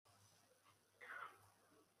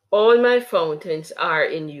All my fountains are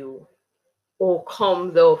in you. O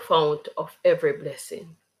come, thou fount of every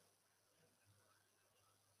blessing.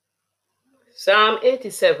 Psalm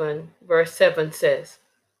 87, verse 7 says,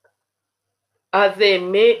 as they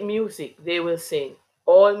make music, they will sing,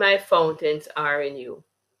 all my fountains are in you.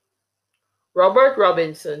 Robert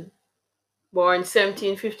Robinson, born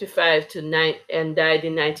 1755 and died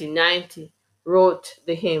in 1990, wrote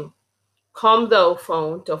the hymn, come thou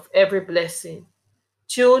fount of every blessing,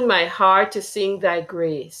 tune my heart to sing thy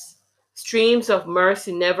grace, streams of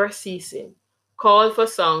mercy never ceasing, call for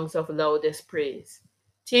songs of loudest praise.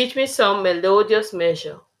 Teach me some melodious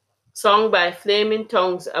measure, sung by flaming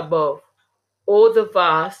tongues above, O the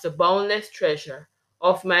vast, the boundless treasure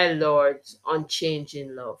of my Lord's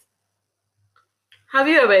unchanging love. Have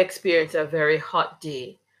you ever experienced a very hot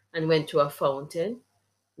day and went to a fountain,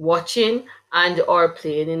 watching and or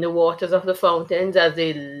playing in the waters of the fountains as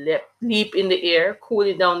they leap in the air,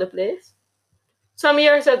 cooling down the place? Some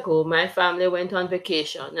years ago, my family went on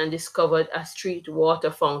vacation and discovered a street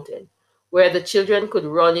water fountain where the children could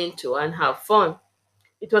run into and have fun.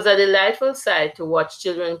 It was a delightful sight to watch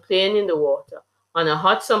children playing in the water on a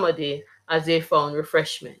hot summer day as they found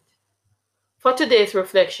refreshment. For today's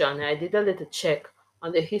reflection, I did a little check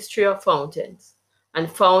on the history of fountains and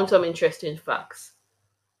found some interesting facts.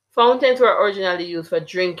 Fountains were originally used for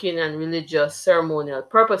drinking and religious ceremonial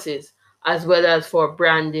purposes, as well as for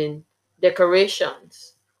branding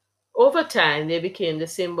decorations. Over time, they became the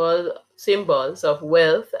symbols of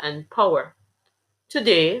wealth and power.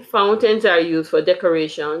 Today, fountains are used for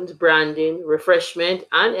decorations, branding, refreshment,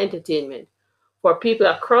 and entertainment for people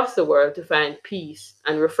across the world to find peace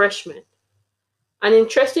and refreshment. An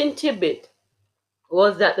interesting tidbit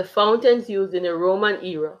was that the fountains used in the Roman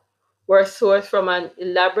era were sourced from an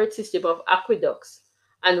elaborate system of aqueducts,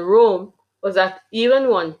 and Rome was at even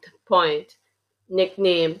one point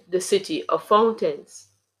nicknamed the City of Fountains.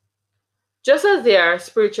 Just as there are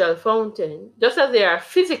physical fountains,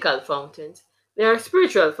 there are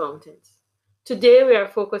spiritual fountains. Today we are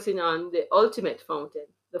focusing on the ultimate fountain,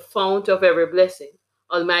 the fount of every blessing,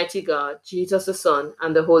 Almighty God, Jesus the Son,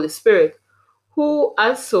 and the Holy Spirit, who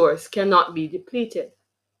as source cannot be depleted.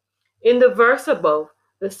 In the verse above,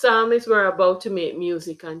 the psalmists were about to make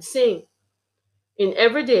music and sing. In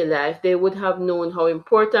everyday life, they would have known how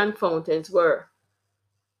important fountains were.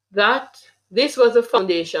 That this was the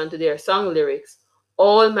foundation to their song lyrics,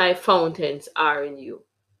 all my fountains are in you.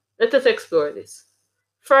 Let us explore this.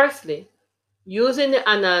 Firstly, using the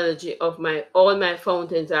analogy of all my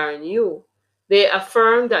fountains are in you, they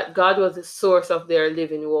affirmed that God was the source of their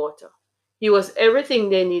living water. He was everything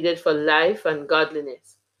they needed for life and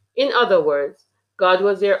godliness. In other words, God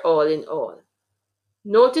was their all in all.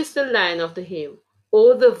 Notice the line of the hymn,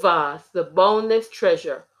 oh the vast, the boundless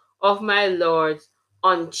treasure of my Lord's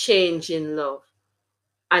unchanging love.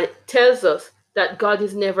 And it tells us that God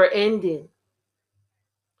is never ending.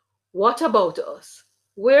 What about us?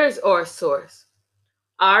 Where is our source?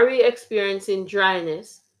 Are we experiencing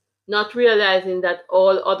dryness, not realizing that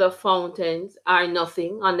all other fountains are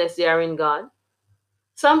nothing unless they are in God?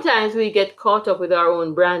 Sometimes we get caught up with our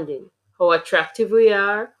own branding, how attractive we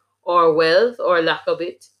are, or wealth or lack of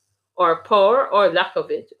it, or power or lack of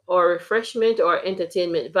it, or refreshment or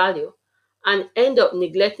entertainment value, and end up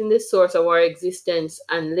neglecting the source of our existence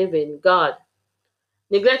and living, God.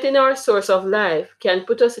 Neglecting our source of life can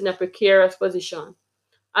put us in a precarious position.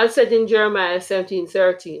 As said in Jeremiah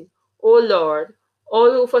 17:13, O Lord,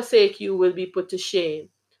 all who forsake you will be put to shame.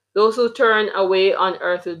 Those who turn away on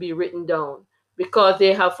earth will be written down, because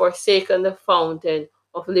they have forsaken the fountain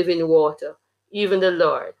of living water, even the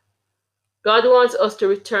Lord. God wants us to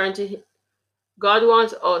return to Him. God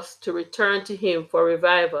wants us to return to Him for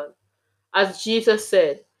revival. As Jesus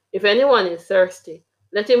said, if anyone is thirsty,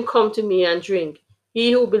 let him come to me and drink.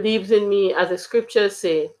 He who believes in me, as the scriptures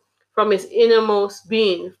say, from his innermost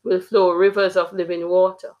being will flow rivers of living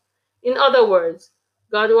water. In other words,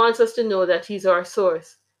 God wants us to know that He's our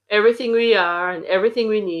source. Everything we are and everything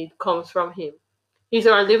we need comes from Him. He's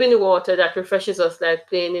our living water that refreshes us like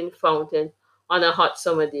playing in fountain on a hot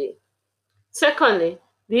summer day. Secondly,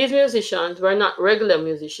 these musicians were not regular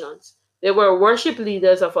musicians. They were worship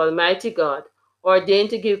leaders of Almighty God, ordained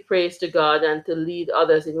to give praise to God and to lead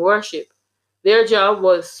others in worship. Their job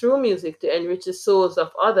was through music to enrich the souls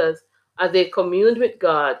of others as they communed with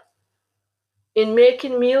God. In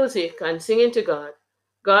making music and singing to God,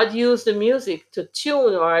 God used the music to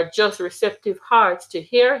tune or adjust receptive hearts to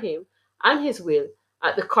hear Him and His will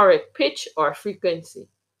at the correct pitch or frequency.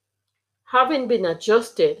 Having been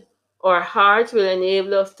adjusted, our hearts will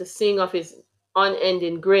enable us to sing of His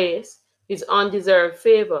unending grace, His undeserved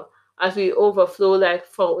favor, as we overflow like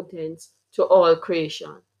fountains to all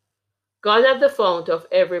creation. God at the fount of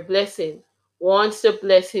every blessing wants to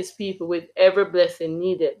bless his people with every blessing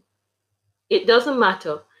needed. It doesn't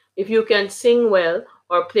matter if you can sing well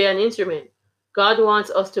or play an instrument. God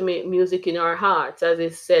wants us to make music in our hearts, as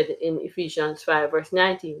is said in Ephesians 5, verse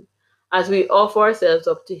 19, as we offer ourselves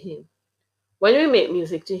up to him. When we make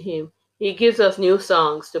music to him, he gives us new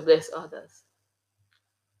songs to bless others.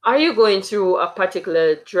 Are you going through a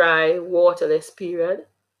particular dry, waterless period?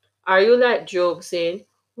 Are you like Job saying,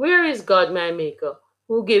 "Where is God my maker,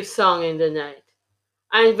 who gives song in the night?"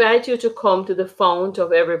 I invite you to come to the fount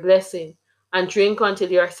of every blessing and drink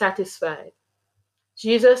until you are satisfied.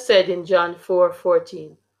 Jesus said in John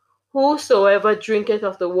 4:14, "Whosoever drinketh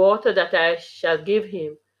of the water that I shall give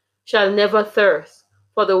him shall never thirst,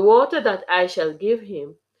 for the water that I shall give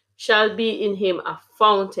him shall be in him a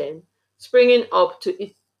fountain, springing up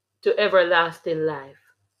to everlasting life."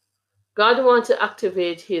 God wants to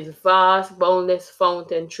activate his vast, boundless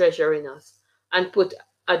fountain treasure in us and put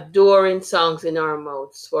adoring songs in our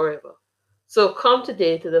mouths forever. So come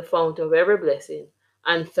today to the fount of every blessing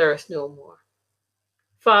and thirst no more.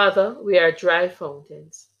 Father, we are dry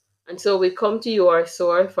fountains, and so we come to you, our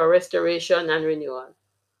source, for restoration and renewal.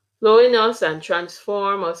 Flow in us and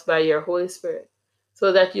transform us by your Holy Spirit,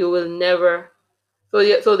 so that you will never,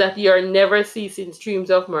 so that your never ceasing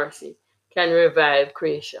streams of mercy can revive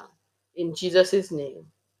creation. In Jesus' name,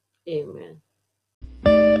 amen.